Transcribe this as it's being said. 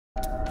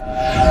This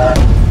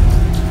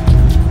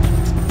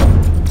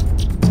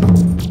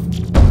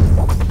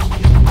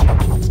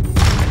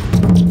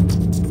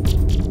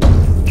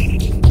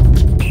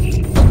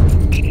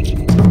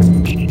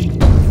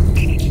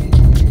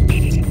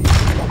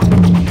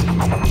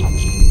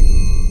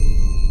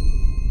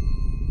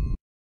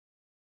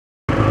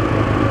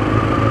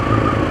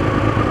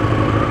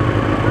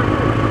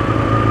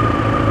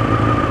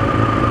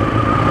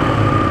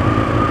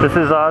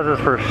is Oz's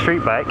first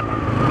street bike.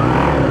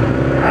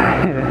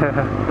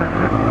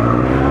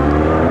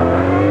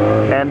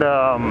 And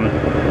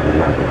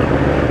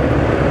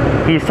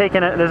he's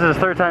taken it, this is his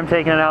third time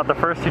taking it out. The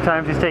first 2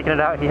 times he's taken it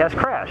out, he has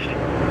crashed.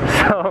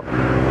 So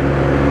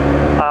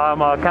I'm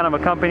kind of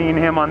accompanying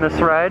him on this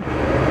ride.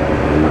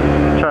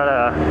 Try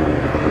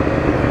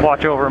to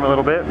watch over him a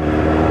little bit.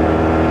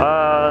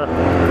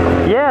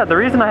 Yeah, the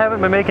reason I haven't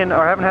been making,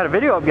 or haven't had a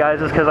video up,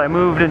 guys, is because I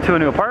moved into a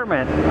new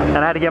apartment and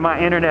I had to get my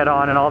internet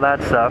on and all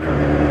that stuff.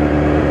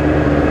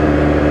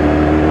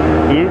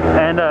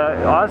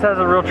 Oz has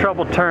a real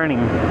trouble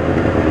turning.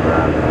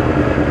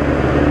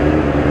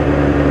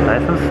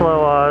 Nice and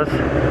slow, Oz.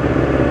 Nice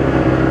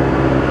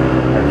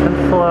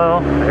and slow.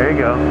 There you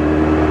go.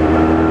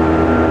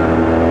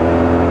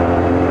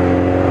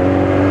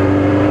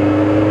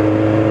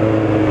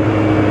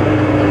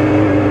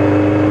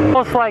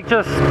 Like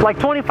just like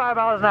 25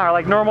 miles an hour,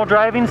 like normal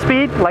driving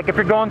speed, like if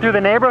you're going through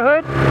the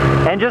neighborhood,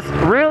 and just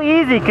real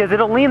easy because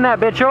it'll lean that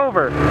bitch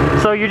over.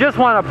 So you just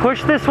want to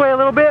push this way a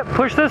little bit,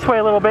 push this way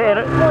a little bit,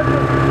 and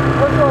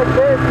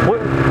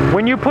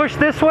when you push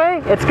this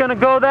way, it's going to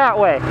go that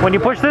way. When you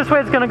push this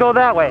way, it's going to go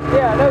that way.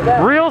 Yeah, I know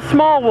that. Real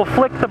small will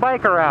flick the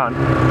bike around.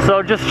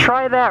 So just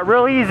try that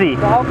real easy.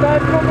 So how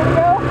fast are we going to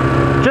go?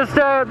 Just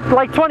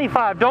like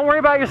 25. Don't worry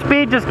about your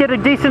speed, just get a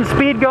decent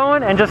speed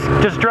going and just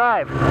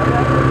drive.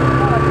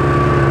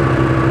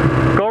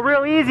 Go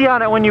real easy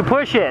on it when you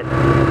push it.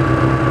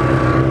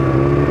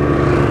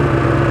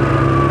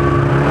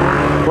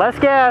 Less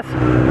gas,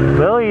 a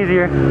little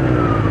easier.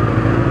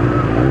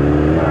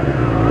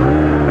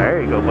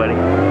 There you go, buddy.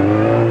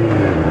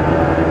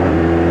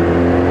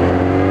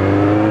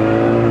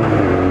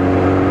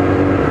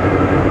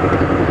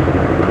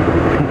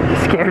 He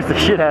scares the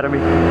shit out of me.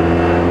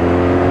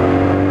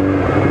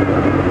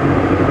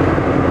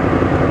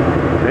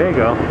 There you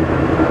go.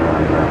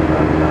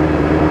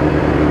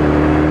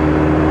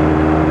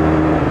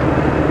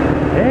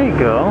 There you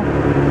go.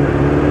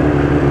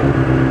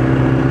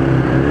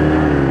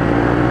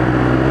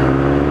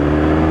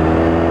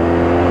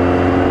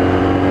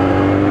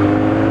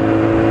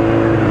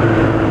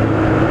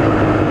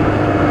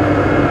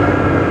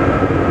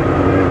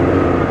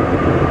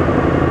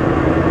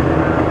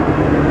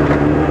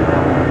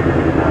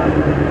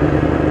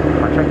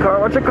 Watch your car,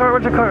 watch your car,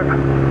 watch your car.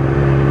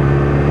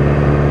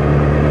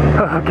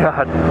 Oh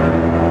God.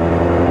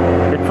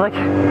 It's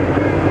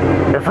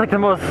like the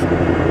most,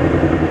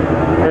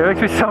 it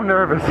makes me so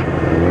nervous.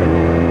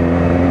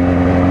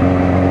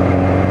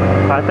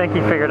 I think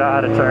he figured out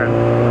how to turn.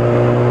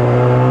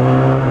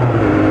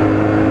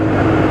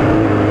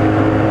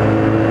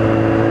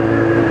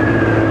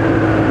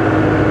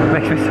 It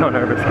makes me so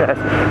nervous, guys.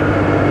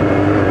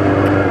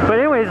 But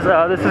anyways,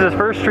 this is his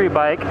first street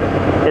bike.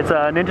 It's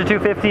a Ninja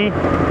 250.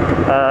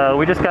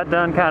 We just got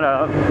done kind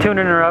of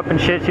tuning her up and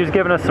shit. She was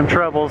giving us some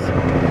troubles.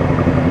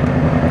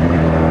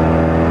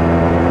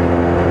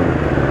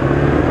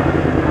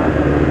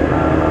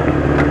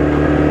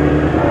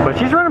 But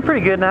she's running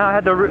pretty good now. I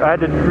had to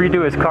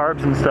redo his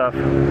carbs and stuff.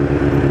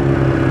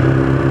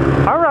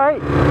 All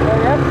right.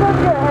 Hey, I'm trying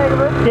to get a hang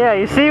of it. Yeah,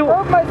 you see? We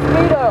broke my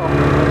Speedo.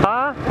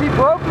 Huh? We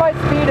broke my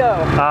Speedo.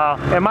 Oh,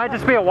 it might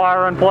just be a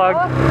wire unplugged.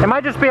 Huh? It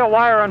might just be a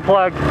wire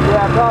unplugged.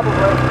 Yeah, probably.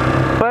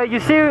 But you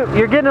see,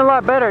 you're getting a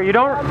lot better. You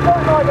don't. I'm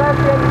starting to like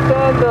actually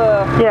understand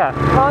the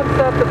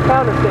concept of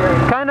counter steering.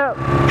 Kind of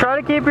try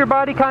to keep your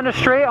body kind of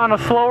straight on a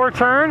slower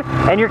turn,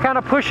 and you're kind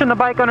of pushing the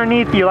bike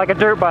underneath you like a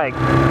dirt bike.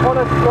 On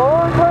a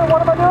slower turn,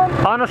 what am I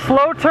doing? On a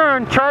slow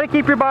turn, try to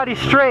keep your body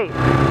straight,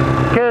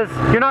 because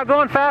you're not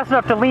going fast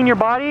enough to lean your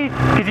body,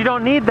 because you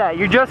don't need that.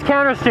 You're just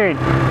counter steering.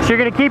 So you're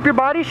going to keep your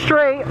body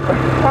straight,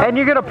 and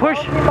you're going to push.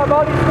 Keep my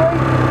body straight?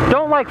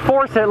 Don't like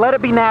force it, let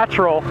it be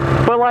natural.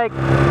 But like,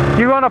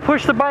 you want to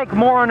push the bike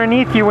more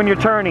underneath you when you're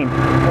turning.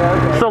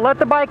 Yeah, okay. So let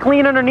the bike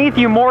lean underneath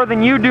you more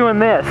than you doing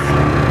this.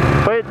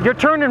 But you're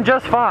turning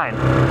just fine.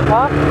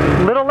 Huh?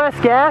 Little less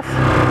gas,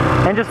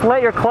 and just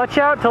let your clutch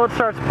out till it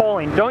starts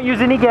pulling. Don't use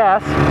any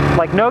gas,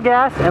 like no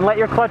gas, and let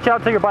your clutch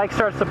out till your bike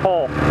starts to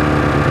pull.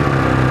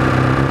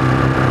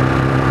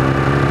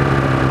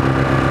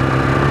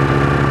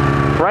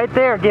 Right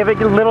there, give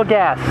it a little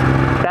gas.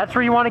 That's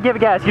where you want to give it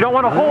gas. You don't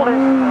want to hold it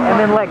and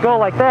then let go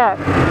like that.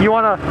 You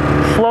want to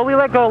slowly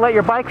let go, let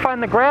your bike find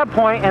the grab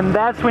point, and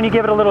that's when you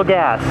give it a little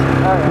gas.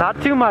 Okay.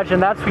 Not too much,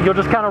 and that's when you'll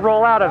just kind of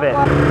roll out of it.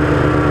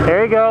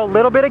 There you go,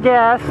 little bit of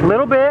gas,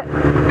 little bit.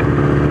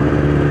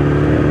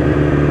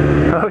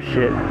 Oh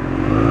shit.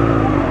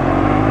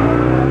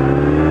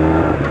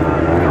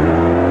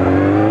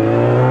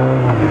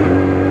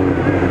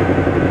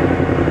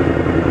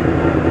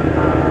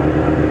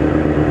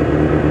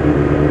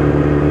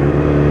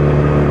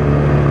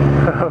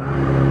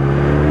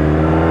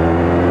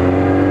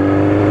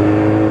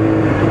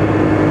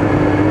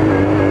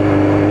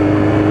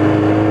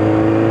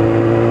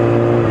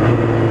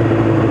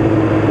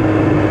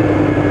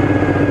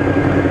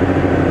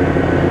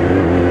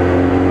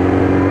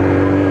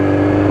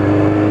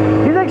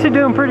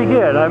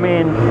 good. I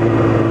mean,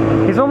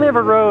 he's only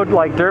ever rode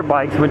like dirt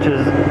bikes, which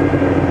is,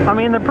 I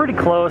mean, they're pretty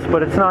close,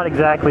 but it's not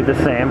exactly the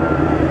same.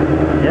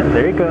 Yep,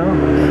 there you go.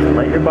 Just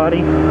let your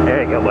body.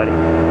 There you go, buddy.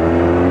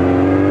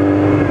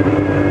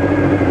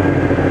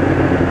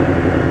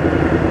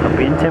 Don't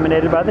be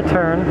intimidated by the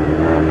turn.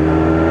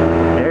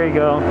 There you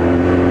go.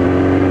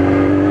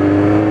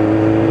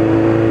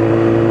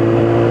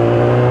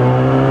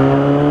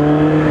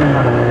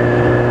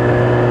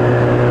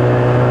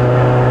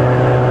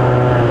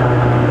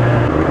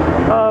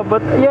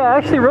 But yeah, I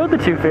actually rode the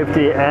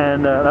 250,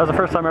 and that was the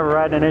first time ever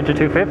riding an Ninja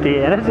 250,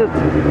 and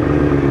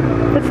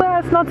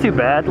it's not too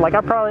bad. Like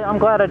I'm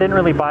glad I didn't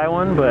really buy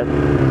one, but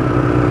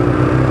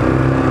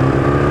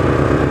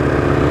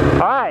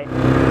all right.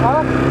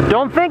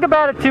 Don't think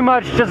about it too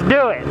much. Just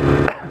do it.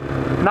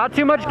 Not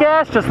too much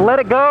gas. Just let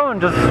it go and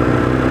just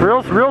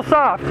real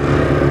soft.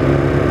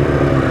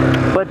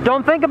 But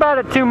don't think about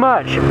it too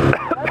much.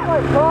 That's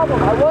my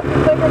problem. I wasn't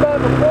thinking about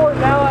it before,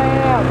 now I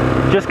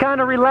am. Just kind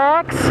of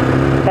relax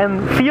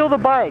and feel the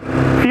bike.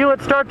 Feel it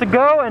start to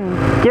go and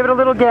give it a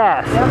little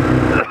gas. Yep.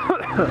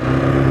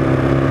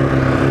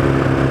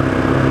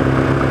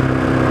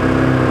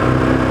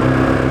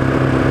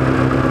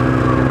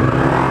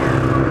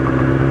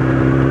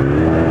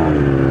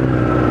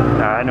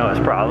 I know his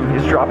problem.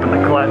 He's dropping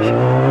the clutch.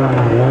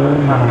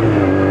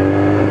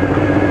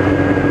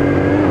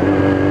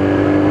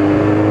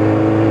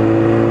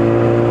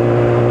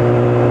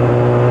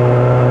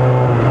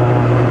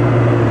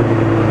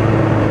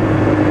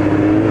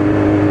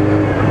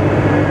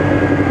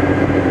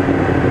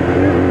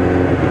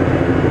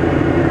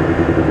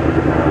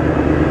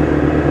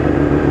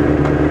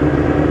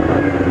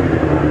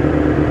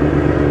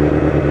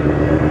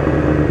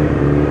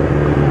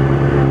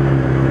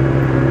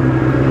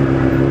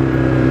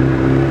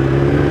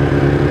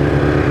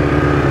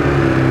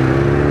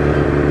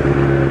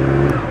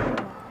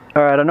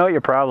 Alright, I know what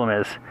your problem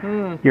is.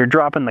 You're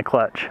dropping the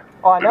clutch.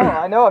 Oh,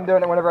 I know I'm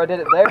doing it whenever I did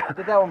it there. I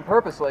did that one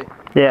purposely.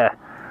 Yeah.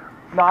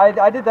 No,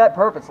 I did that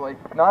purposely.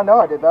 No, I know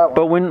I did that one.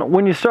 But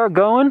when you start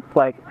going,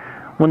 like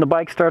when the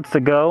bike starts to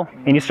go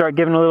and you start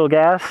giving a little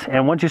gas,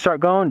 and once you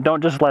start going,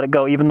 don't just let it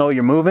go even though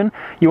you're moving.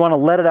 You want to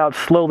let it out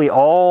slowly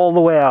all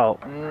the way out.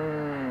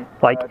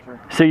 Like, gotcha.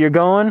 So you're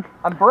going.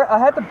 I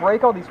had to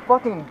break all these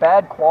fucking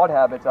bad quad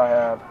habits I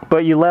have.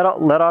 But you let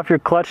off your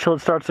clutch till it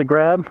starts to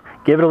grab,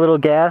 give it a little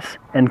gas,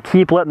 and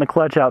keep letting the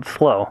clutch out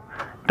slow.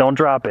 Don't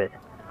drop it.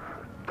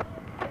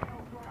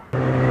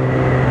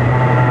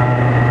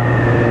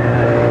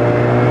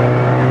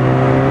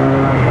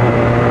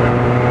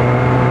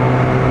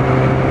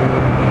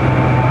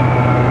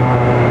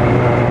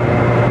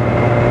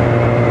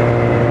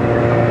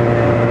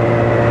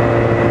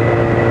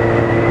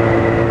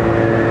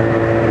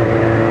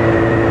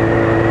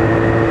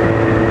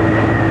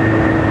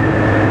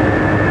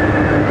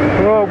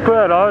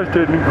 Ours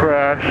didn't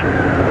crash.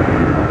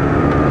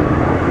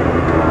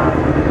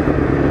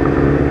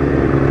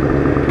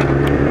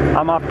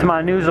 I'm off to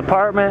my news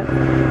apartment.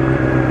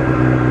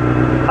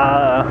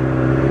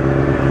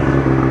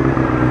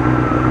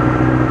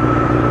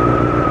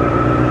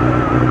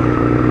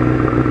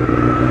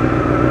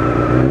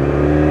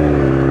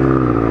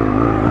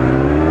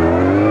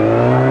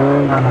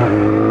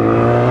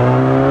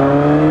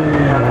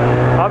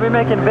 I'll be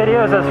making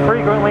videos as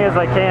frequently as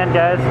I can,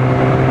 guys.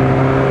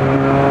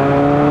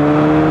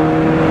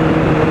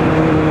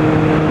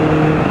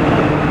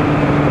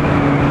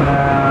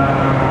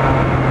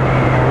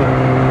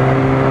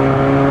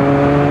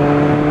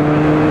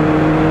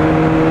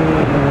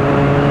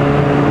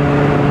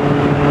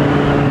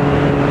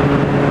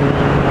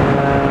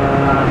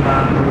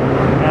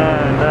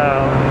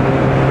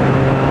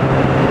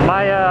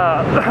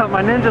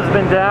 My Ninja's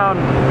been down,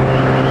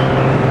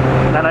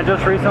 and I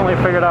just recently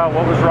figured out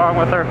what was wrong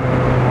with her.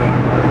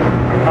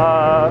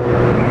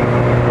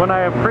 When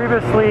I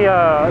previously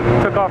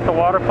took off the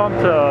water pump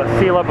to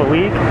seal up a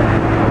leak,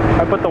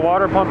 I put the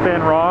water pump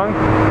in wrong.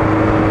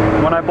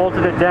 When I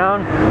bolted it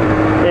down,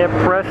 it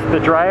pressed the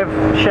drive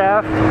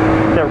shaft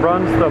that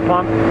runs the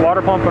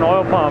water pump and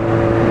oil pump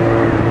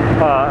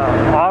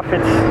off.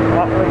 It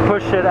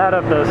pushed it out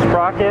of the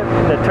sprocket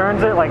that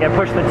turns it, like it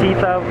pushed the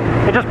teeth out.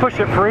 It just pushed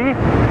it free,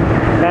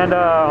 and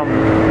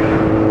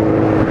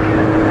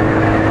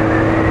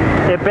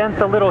it bent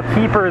the little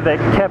keeper that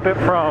kept it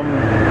from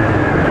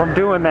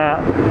doing that.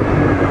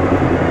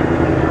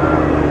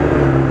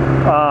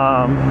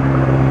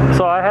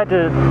 So I had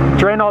to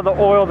drain all the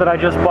oil that I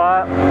just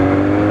bought.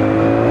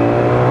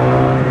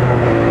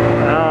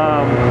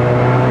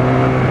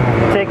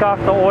 Take off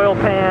the oil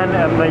pan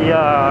and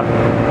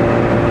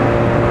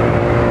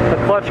the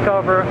clutch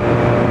cover.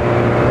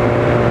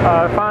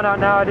 I found out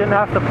now I didn't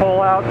have to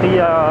pull out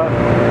the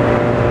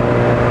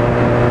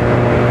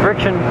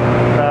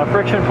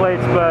friction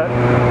plates, but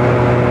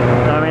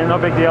I mean, no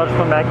big deal, just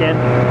put them back in.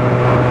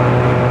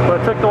 But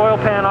I took the oil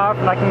pan off,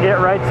 and I can get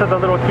right to the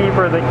little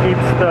keeper that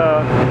keeps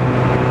the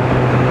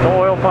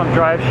oil pump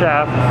drive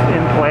shaft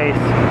in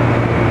place.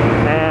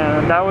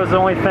 And that was the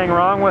only thing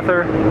wrong with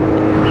her,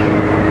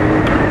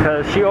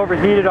 because she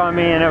overheated on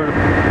me, and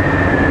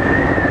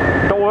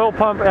oil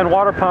pump and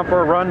water pump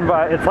are run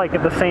by, it's like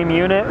at the same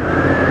unit,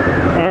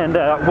 and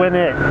when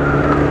it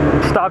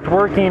stopped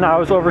working, I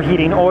was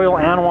overheating oil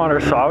and water,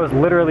 so I was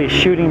literally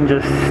shooting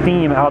just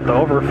steam out the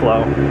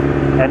overflow,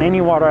 and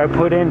any water I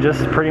put in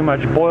just pretty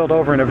much boiled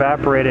over and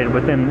evaporated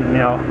within, you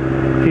know,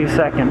 a few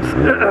seconds.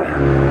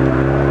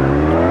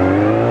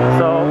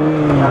 So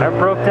I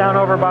broke down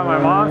over by my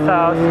mom's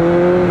house,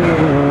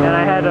 and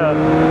I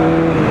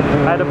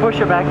had to push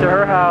it back to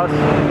her house,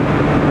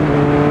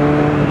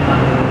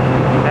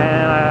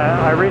 and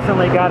I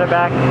recently got it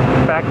back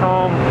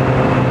home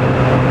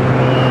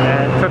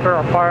and took her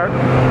apart,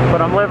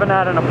 but I'm living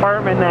at an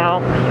apartment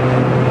now,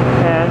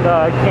 and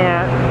I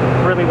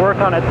can't really work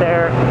on it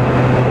there.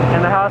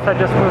 And the house I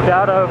just moved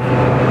out of,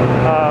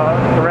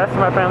 the rest of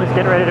my family's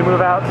getting ready to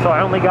move out, so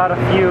I only got a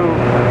few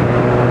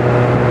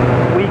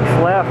weeks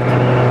left.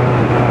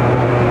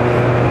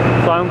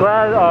 So I'm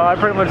glad I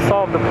pretty much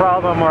solved the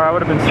problem, or I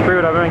would have been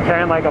screwed. I've been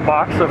carrying like a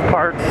box of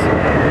parts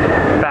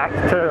back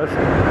to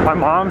my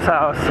mom's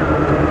house.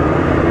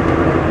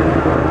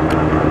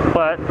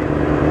 But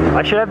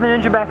I should have the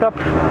Ninja back up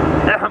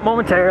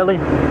momentarily.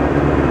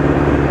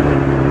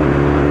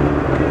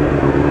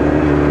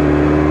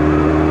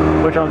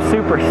 Which I'm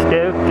super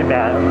stoked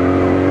about.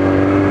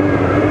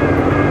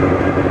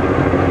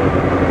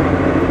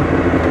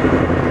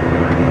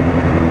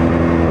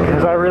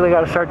 Because I really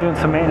got to start doing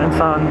some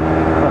maintenance on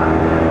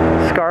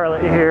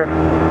Scarlett here.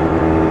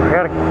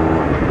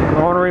 I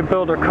want to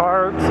rebuild her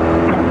carbs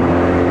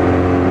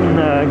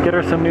and get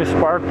her some new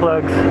spark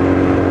plugs.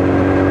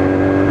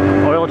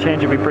 Oil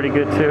change would be pretty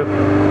good too.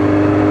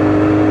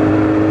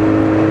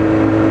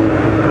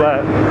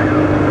 But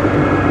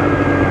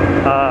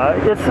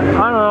it's, I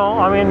don't know,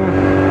 I mean,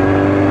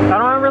 I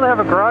don't really have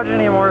a garage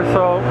anymore,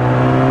 so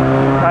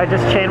I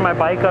just chained my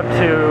bike up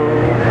to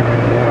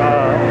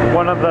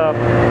one of the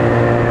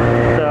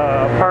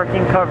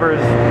parking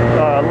covers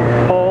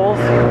poles,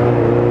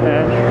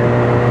 and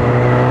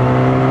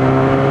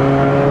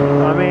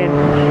I mean,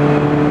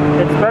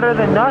 it's better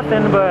than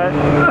nothing, but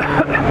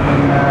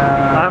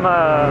I'm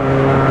a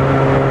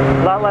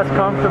lot less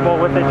comfortable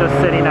with it just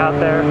sitting out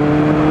there,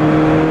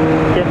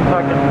 getting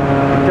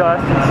fucking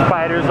dust and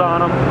spiders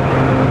on them.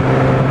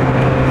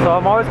 So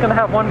I'm always going to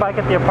have one bike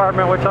at the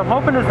apartment, which I'm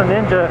hoping is the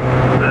Ninja.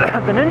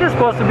 The Ninja's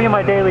supposed to be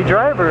my daily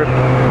driver.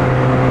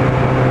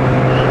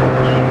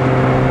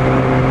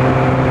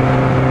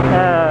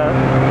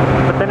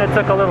 But then it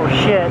took a little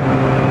shit,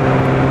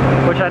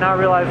 which I now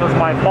realize was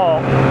my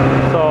fault.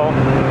 So,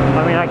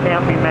 I mean, I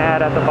can't be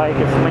mad at the bike.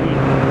 It's me.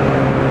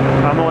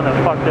 I'm the one that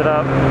fucked it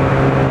up.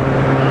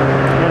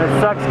 And it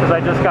sucks because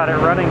I just got it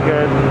running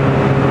good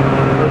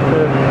with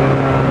the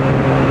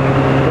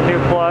new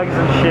plugs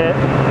and shit.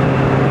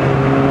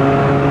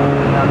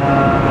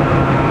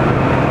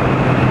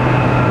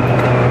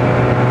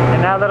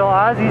 And now little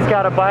Ozzy's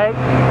got a bike.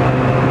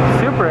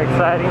 Super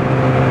exciting.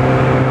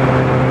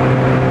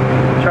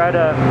 Try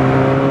to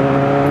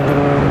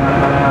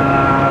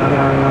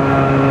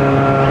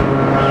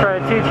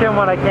teach him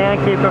what I can,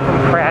 keep him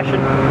from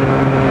crashing.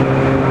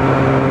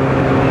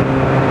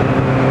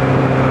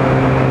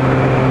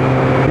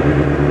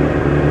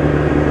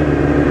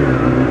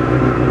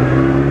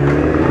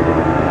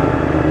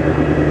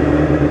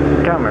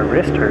 God, my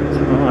wrist hurts.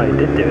 Oh, I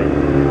did do it.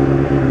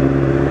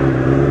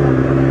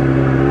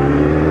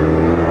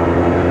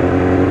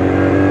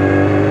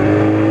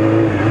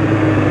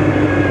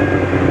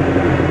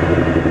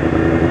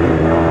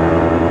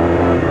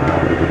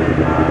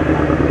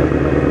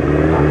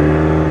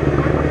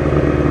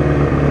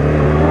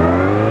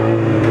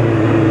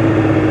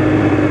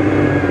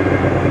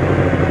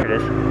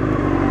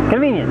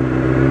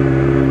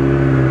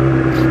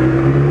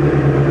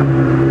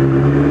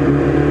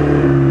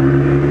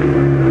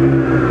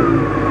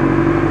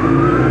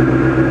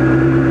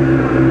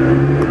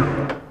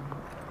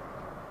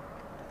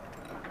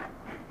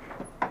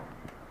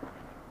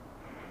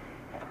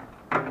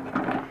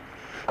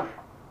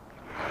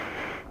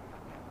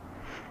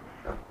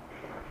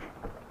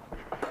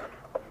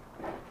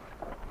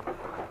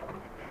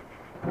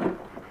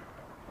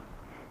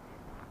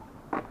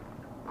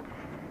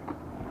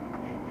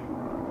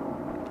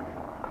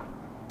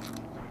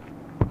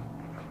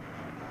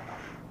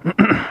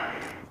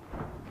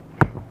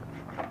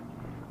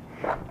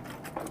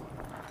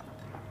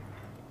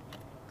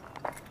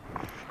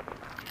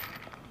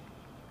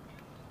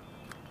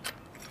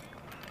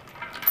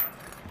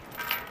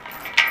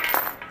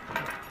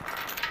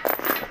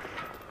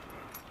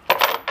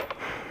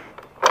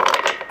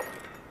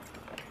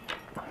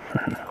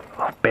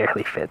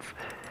 Barely fits.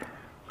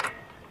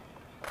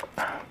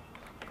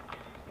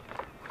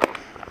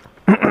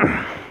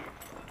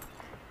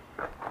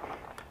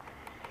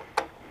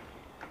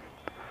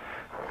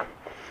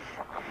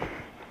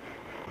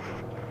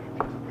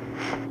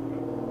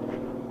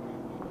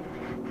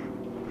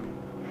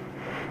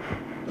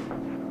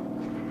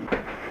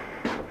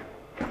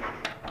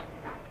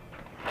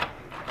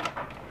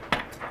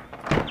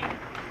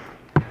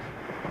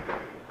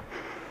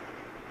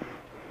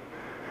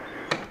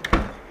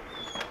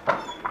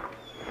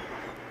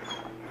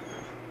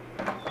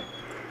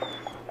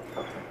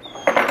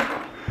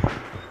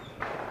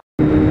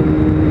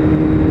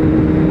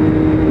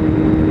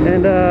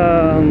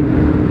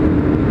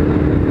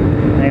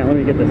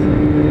 at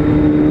this.